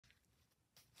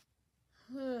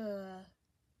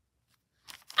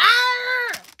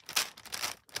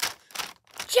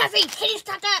Jeffy, can you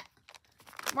stop that?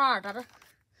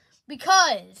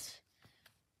 Because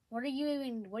what do you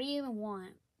even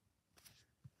want?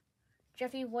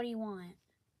 Jeffy, what do you want?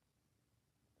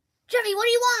 Jeffy, what do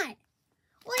you want?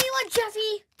 What do you want,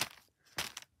 Jeffy?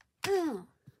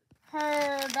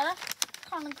 Hey, Dada,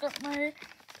 come and get me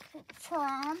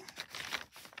Prime.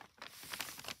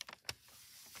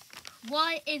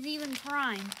 What is even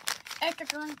Prime? It's a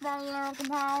drink by the local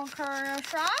power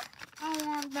shop. I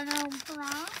want the no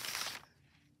Prime.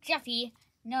 Jeffy,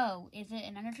 no. Is it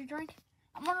an energy drink?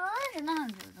 Well, it is an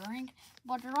energy drink,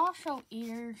 but there also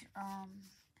is a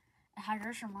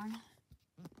hydration one.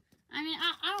 I mean,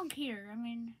 I don't care. I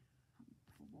mean,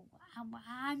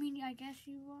 I guess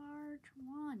you are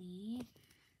 20.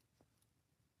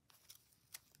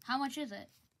 How much is it?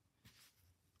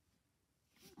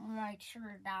 Like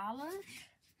 $6.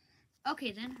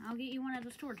 Okay, then I'll get you one at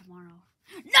the store tomorrow.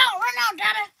 No, right now,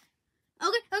 Dada.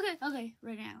 Okay,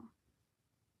 right now.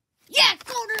 Yeah,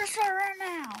 go to the store right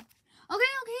now.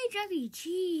 Okay, Jeffy.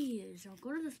 Jeez, I'll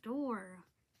go to the store.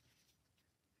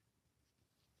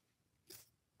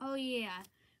 Oh yeah.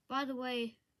 By the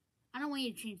way, I don't want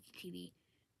you to change the TV.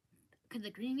 Because the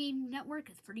Green Bean Network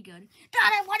is pretty good.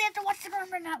 Dada, why do you have to watch the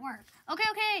Green Bean Network?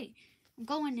 Okay. I'm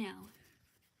going now.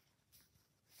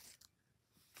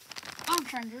 I'll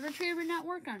change the Green Bean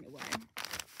Network anyway.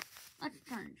 Let's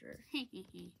change it.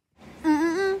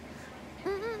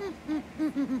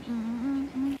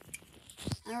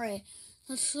 Alright,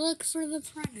 let's look for the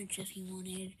product if you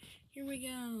wanted. Here we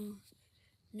go.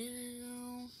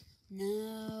 No.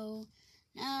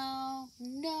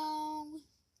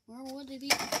 Where would they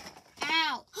be?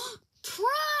 Ow!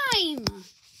 Prime!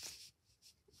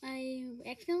 I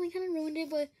accidentally kind of ruined it,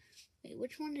 but wait,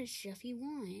 which one does Jeffy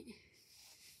want?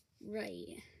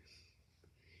 Right.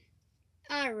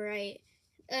 Alright.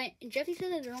 Jeffy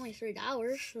said that they're only $3,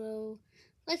 so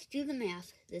let's do the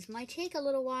math. This might take a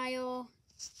little while.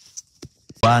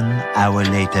 1 hour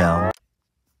later.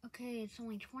 Okay, it's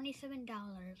only $27.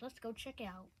 Let's go check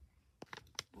out.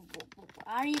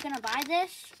 Are you gonna buy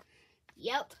this?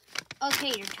 Yep. Okay,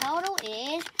 your total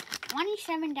is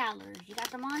 $27. You got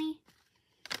the money?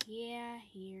 Yeah,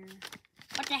 here.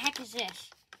 What the heck is this?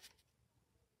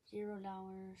 $0.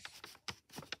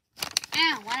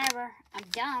 Whatever. I'm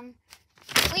dumb.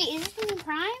 Wait, is this even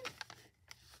Prime?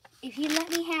 If you let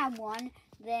me have one,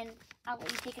 then I'll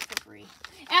let you take it for free.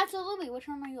 Absolutely. Which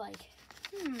one do you like?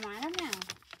 I don't know.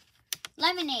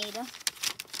 Lemonade.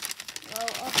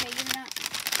 Oh, okay, you're not.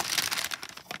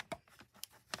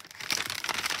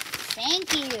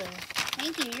 Thank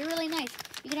you. You're really nice.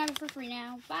 You can have it for free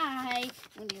now. Bye.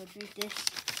 I'm gonna go drink this.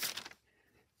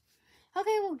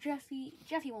 Okay, well,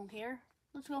 Jeffy won't care.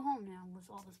 Let's go home now with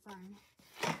all this fun.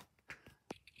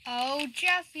 Oh,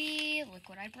 Jeffy, look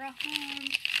what I brought home.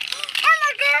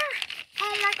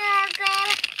 Oh my god,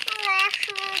 Dad, you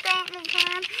actually got me,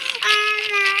 Tom. Oh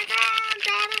my god,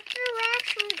 Dad, you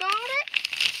actually got it?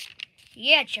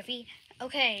 Yeah, Jeffy.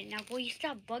 Okay, now will you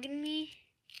stop bugging me?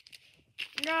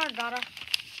 No, Dada.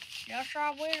 Yes,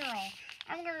 I will.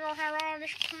 I'm gonna go have all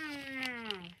this fun now.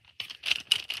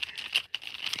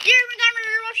 You're gonna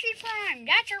do what she's fun.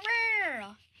 That's a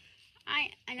rare.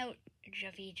 I know,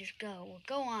 Jeffy. Just go.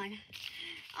 Go on.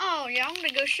 Oh yeah, I'm gonna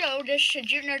go show this to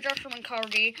Junior SML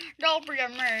Parody. Don't be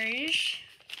amazed.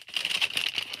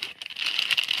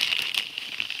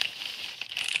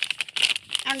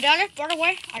 And Daddy, by the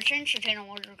way, I changed the channel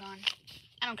while you're gone.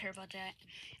 I don't care about that.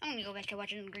 I'm gonna go back to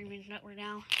watching the Green Beans Network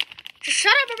now. Just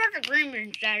shut up about the Green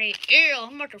Beans, Daddy. Ew,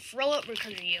 I'm about to throw up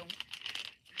because of you.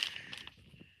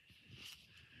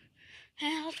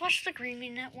 Let's watch the Green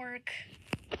Bean Network.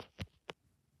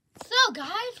 So,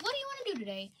 guys, what do you want to do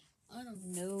today? I don't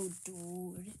know,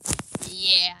 dude.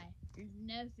 Yeah, there's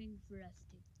nothing for us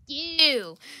to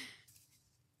do.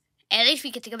 At least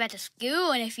we get to go back to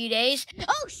school in a few days.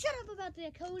 Oh, shut up about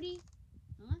that, Cody.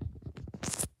 Huh?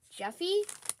 Jeffy?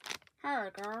 Hey,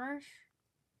 gosh.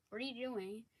 What are you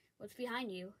doing? What's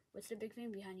behind you? What's the big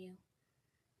thing behind you?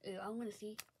 Ew, I want to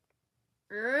see.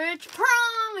 It's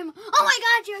Prime! Oh my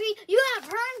god, Jeffy! You got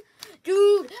Prime?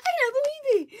 Dude, I can't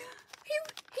believe it!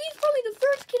 He's probably the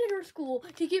first kid in our school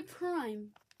to get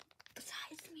Prime.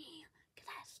 Besides me, because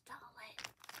I stole it.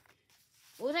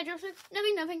 What was that, Joseph?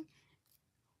 Nothing.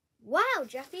 Wow,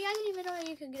 Jeffy, I didn't even know that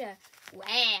you could get a...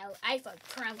 Wow, I thought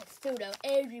Prime was photo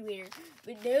everywhere.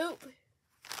 But nope.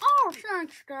 Oh,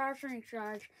 thanks, guys.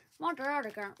 My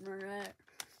dad got me that.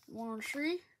 Want to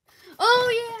see? Oh,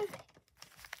 yeah.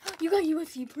 You got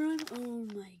UFC Prime? Oh,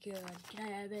 my God. Can I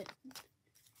have it?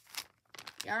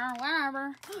 Yeah,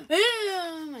 whatever.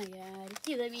 Oh, my God.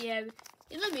 You let me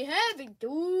have it,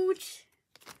 dude.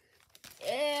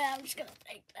 Yeah, I'm just gonna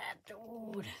take that,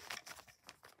 dude.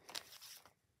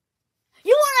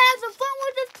 You wanna have some fun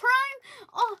with this Prime?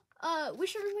 Oh, we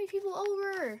should invite people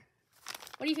over.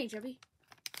 What do you think, Jeffy?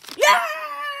 Yeah!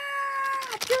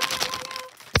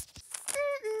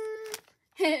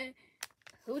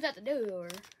 Who's at the door?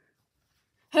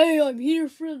 Hey, I'm here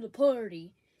for the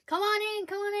party. Come on in,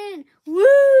 come on in.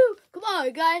 Woo! Come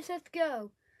on, guys, let's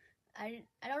go. I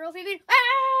don't know if you can.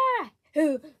 Ah!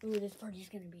 Ooh, this party's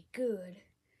gonna be good.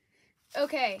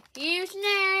 Okay, who's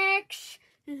next?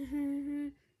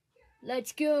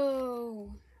 Let's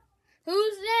go.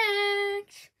 Who's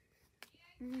next?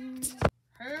 Who's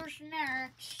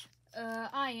next?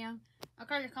 I am.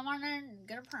 Okay, come on in and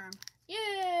get a perm.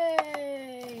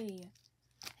 Yay!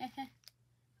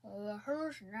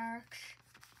 Who's next?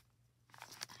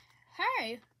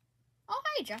 Hey. Oh,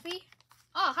 hey, Jeffy.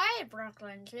 Oh, hey,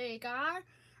 Brooklyn. Hey, guy.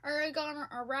 Are you gonna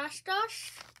arrest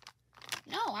us?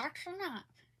 No, actually not.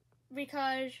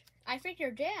 Because I think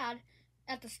your dad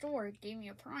at the store gave me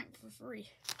a prime for free.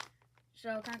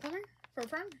 So, can I come in for a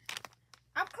prime?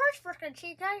 Of course, Brooklyn.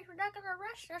 See, guys, we're not gonna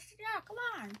arrest us. Yeah, come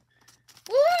on.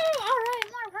 Woo!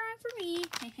 Alright, more prime for me.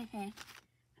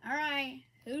 Alright,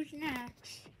 who's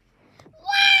next? Wow!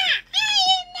 I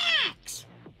am next!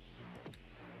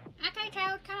 Okay,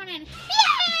 Toad, come on in. Yay!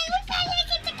 We finally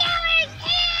get to going!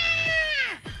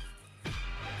 Yeah!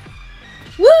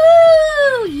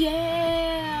 Woo!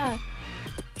 Yeah!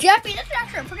 Jeffy, this is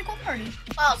actually a pretty cool party.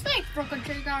 Oh, thanks, Brooklyn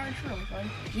City Guard. It's really fun.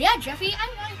 Yeah, Jeffy,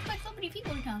 I expect so many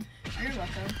people to come. Oh, you're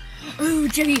welcome. Oh,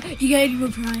 Jeffy, you got any more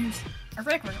primes? I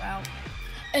think we're out.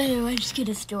 Oh, I just get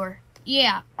a store.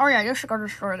 Yeah. Oh, yeah, you should go to the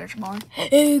store this morning.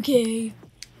 Okay.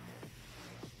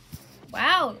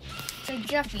 Wow. So,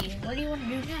 Jeffy, what do you want to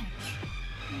do next?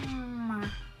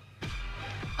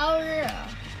 Oh, yeah.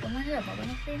 What am I doing? Bubble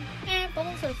machine?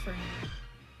 Bubbles are free.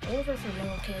 Bubbles are for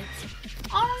little kids.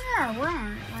 Oh, yeah,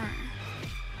 right.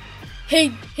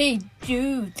 Hey,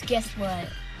 dudes, guess what?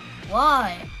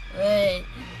 What? Wait.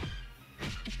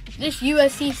 This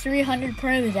USC 300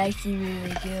 Prime is actually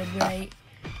really good, right?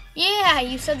 Yeah,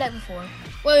 you said that before.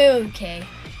 Well, okay.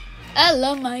 I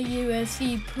love my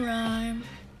USC Prime.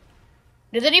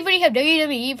 Does anybody have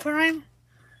WWE Prime?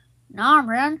 Nah,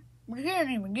 man. We can't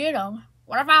even get them.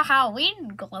 What about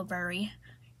Halloween Glowberry?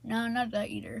 No, not that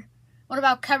either. What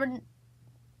about Kevin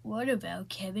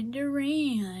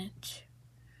Durant?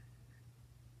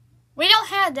 We don't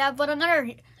have that, but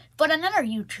another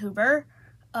YouTuber,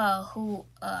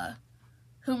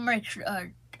 who makes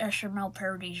SML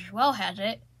parodies as well has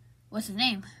it. What's his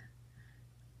name?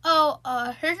 Oh,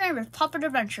 his name is Puppet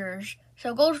Adventures.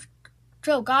 So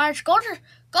guys, go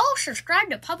subscribe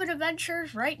to Puppet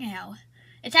Adventures right now.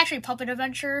 It's actually Puppet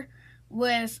Adventure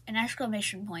with an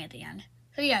exclamation point at the end.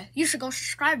 So yeah, you should go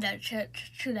subscribe to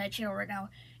that channel right now.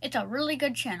 It's a really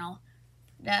good channel.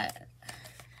 And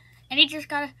he just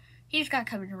got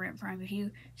Kevin Durant Prime if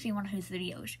you see one of his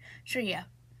videos. So yeah,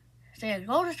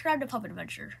 go subscribe to Puppet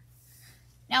Adventure.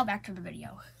 Now back to the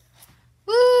video.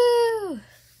 Woo!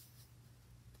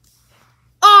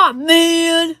 Oh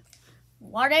man!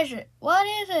 What is it?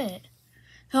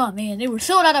 Oh man, they were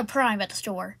sold out of Prime at the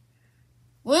store.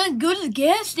 Well, go to the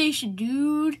gas station,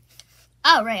 dude.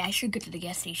 Oh right, I should go to the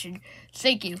gas station.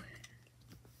 Thank you.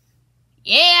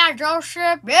 Yeah,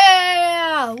 Joseph.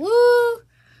 Yeah, woo!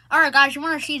 All right, guys, you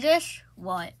want to see this?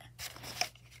 What?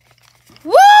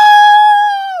 Woo!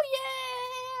 Yeah!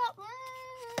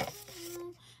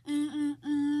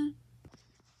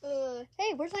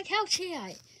 Hey, where's my couch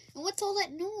at? And what's all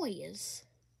that noise?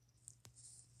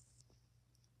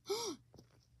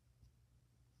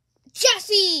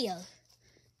 Jeffy!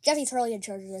 Jeffy's probably in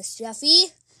charge of this.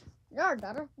 Jeffy? You're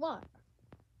better. What?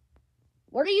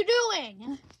 What are you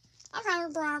doing? I'm having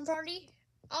a brown party.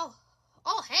 Oh,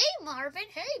 hey, Marvin.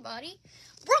 Hey, buddy.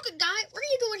 Broken guy, what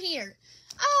are you doing here?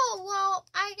 Oh, well,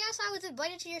 I guess I was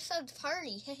invited to your son's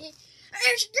party.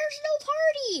 There's no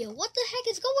party. What the heck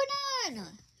is going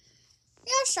on?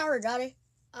 Yeah, sorry, Daddy.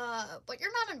 But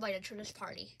you're not invited to this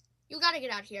party. You gotta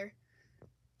get out here.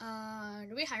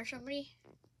 Do we hire somebody?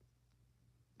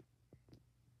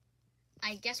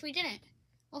 I guess we didn't.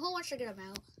 Well, who wants to get him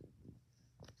out?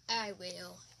 I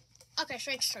will. Okay,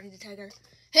 thanks, Sonny the Tiger.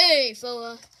 Hey,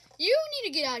 fella. You need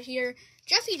to get out here.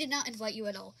 Jeffy did not invite you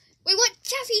at all. Wait, what?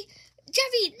 Jeffy,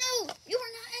 no, you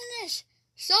are not in this.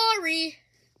 Sorry.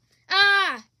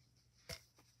 And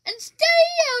stay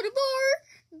out of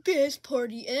our best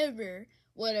party ever.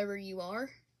 Whatever you are.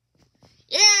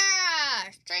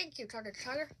 Yeah, thank you, Sonny the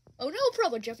Tiger. Oh, no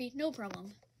problem, Jeffy, no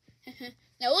problem.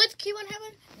 Now let's keep on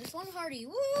having this one party.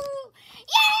 Woo!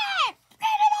 Yeah! Bring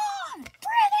it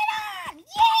on!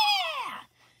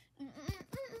 Yeah!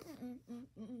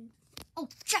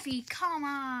 Jeffy, come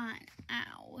on.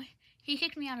 Ow. He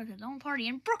kicked me out of his own party,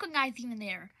 and Brooklyn Guy's even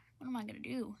there. What am I gonna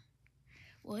do?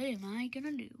 What am I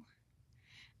gonna do?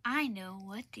 I know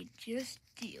what to just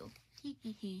do.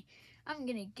 I'm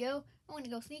gonna go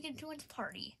sneak into his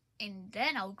party, and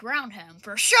then I'll ground him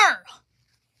for sure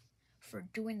for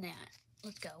doing that.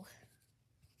 Let's go.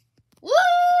 Woo!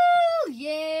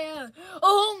 Yeah!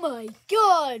 Oh my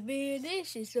god, man,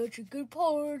 this is such a good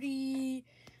party.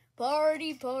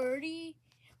 Party, party,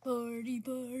 party,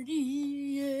 party,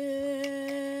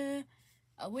 yeah.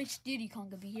 I wish Diddy Kong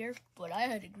could be here, but I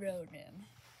had to ground him.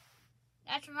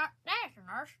 That's an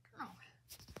arse. No.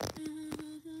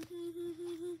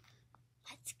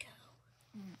 Let's go.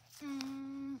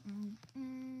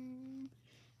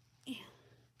 Yeah.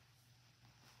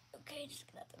 Okay, just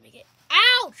gonna have to make it.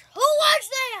 Ouch! Who was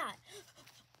that?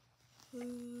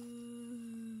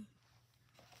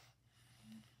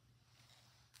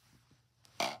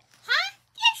 Huh?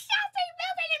 You shall be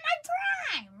moving in my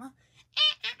prime.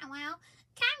 Well,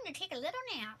 time to take a little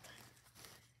nap.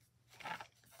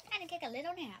 Time to take a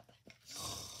little nap.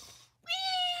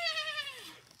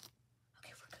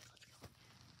 Okay, we're good.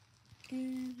 Let's go.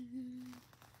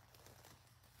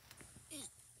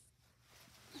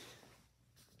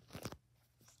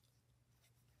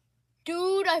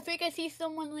 Dude, I think I see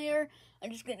someone there.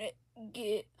 I'm just gonna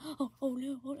get. Oh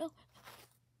no.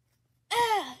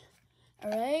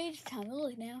 Alright, it's time to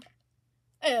look now.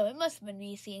 Oh, it must have been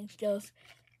me seeing stuff.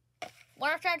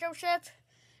 What's that, Joseph?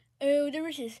 Oh, there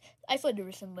was this. I thought there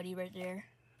was somebody right there.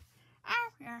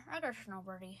 Oh, yeah, I guess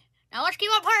nobody. Now let's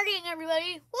keep on partying,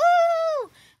 everybody.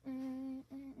 Woo!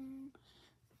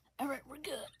 Alright, we're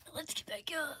good. Let's get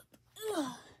back up.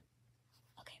 Ugh.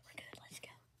 Okay, we're good. Let's go.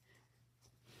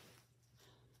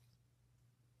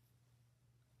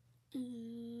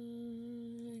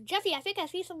 Jeffy, I think I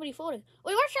see somebody floating.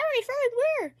 Wait, where's somebody floating?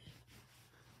 Where?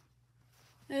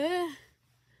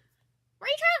 What are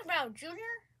you talking about,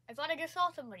 Junior? I thought I just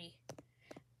saw somebody.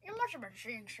 You must have been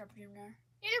seeing something, Junior.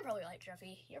 Yeah, you're probably right,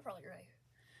 Jeffy. You're probably right.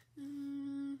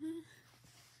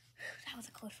 That was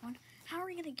a close one. How are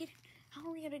we gonna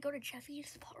go to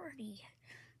Jeffy's party?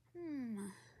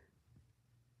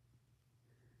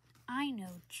 I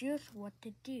know just what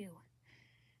to do.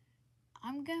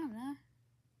 I'm gonna...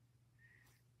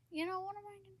 You know, what am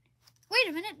I gonna... Wait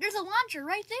a minute, there's a launcher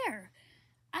right there.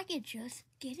 I could just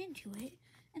get into it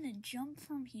and then jump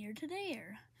from here to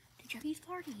there. To Jeffy's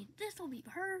party. This will be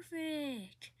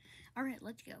perfect. Alright,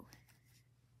 let's go.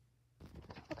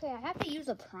 Okay, I have to use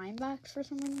a prime box for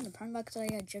some reason. The prime box that I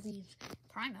got Jeffy's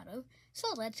prime out of.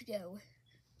 So let's go.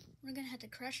 We're gonna have to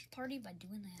crash the party by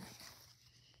doing that.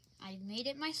 I made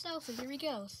it myself, so here we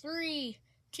go. 3,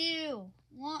 2,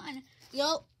 1.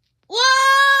 Yo.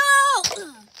 Whoa!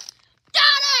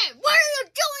 Daddy! What are you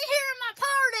doing here in my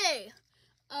party?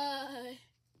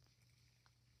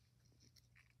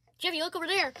 Jeffy, look over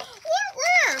there.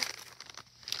 Where?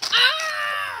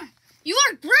 Ah! You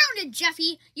are grounded,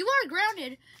 Jeffy. You are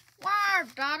grounded. Why,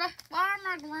 Dada? Why am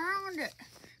I grounded?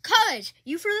 'Cause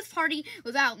you threw this party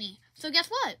without me. So guess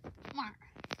what?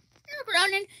 You're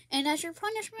grounded, and as your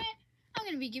punishment, I'm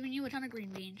gonna be giving you a ton of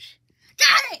green beans.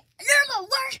 Daddy, you're the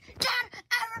worst dad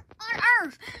ever on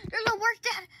earth. You're the worst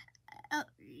dad.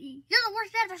 You're the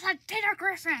worst dad besides Peter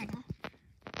Griffin.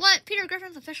 What? Peter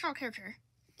Griffin's a fictional character.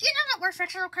 Do you know that we're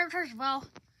fictional characters as well?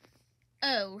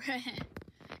 Oh.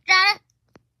 Dad,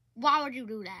 why would you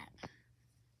do that?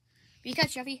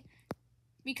 Because, Jeffy,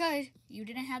 because you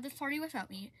didn't have this party without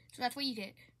me. So that's what you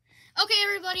did. Okay,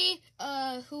 everybody.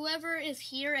 Whoever is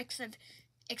here except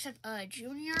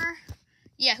Junior.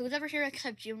 Yeah, whoever's here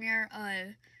except Junior,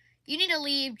 you need to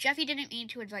leave. Jeffy didn't mean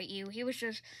to invite you. He was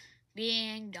just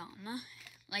being dumb,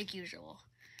 like usual.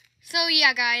 So,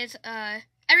 yeah, guys,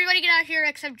 everybody get out of here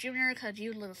except Junior, because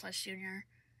you live with us, Junior.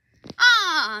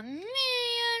 Aw, man.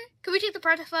 Can we take the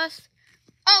prize with us?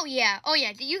 Oh, yeah,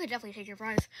 you could definitely take your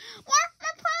prize. What's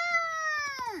the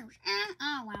prize?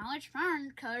 Oh, well, it's fun,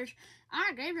 because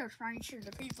I gave those prizes to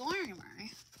the people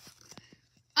anyway.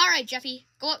 Alright, Jeffy,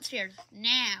 go upstairs.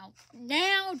 Now,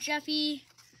 Jeffy.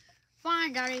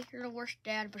 Fine, Daddy, you're the worst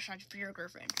dad besides Peter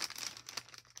Griffin.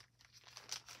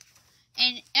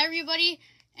 And everybody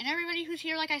who's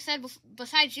here, like I said,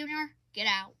 besides Junior, get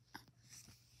out.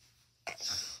 What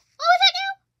was that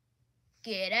now?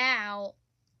 Get out.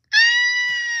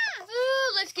 Ah!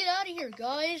 Ooh, let's get out of here,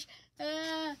 guys.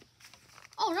 Oh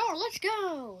no, let's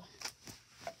go.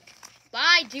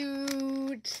 Bye,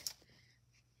 dudes.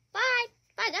 Bye.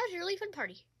 Bye, that was a really fun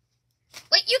party.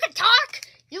 Wait, you can talk?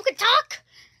 You can talk?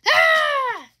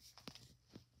 Ah!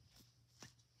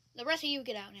 The rest of you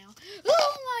get out now.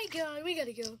 Oh my god, we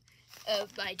gotta go.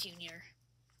 Bye, Junior.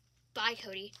 Bye,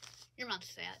 Cody. Your mom's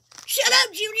fat. Shut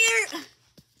up, Junior!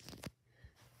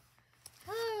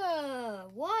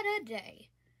 What a day.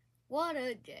 What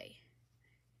a day.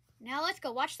 Now let's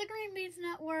go watch the Green Beans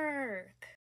Network.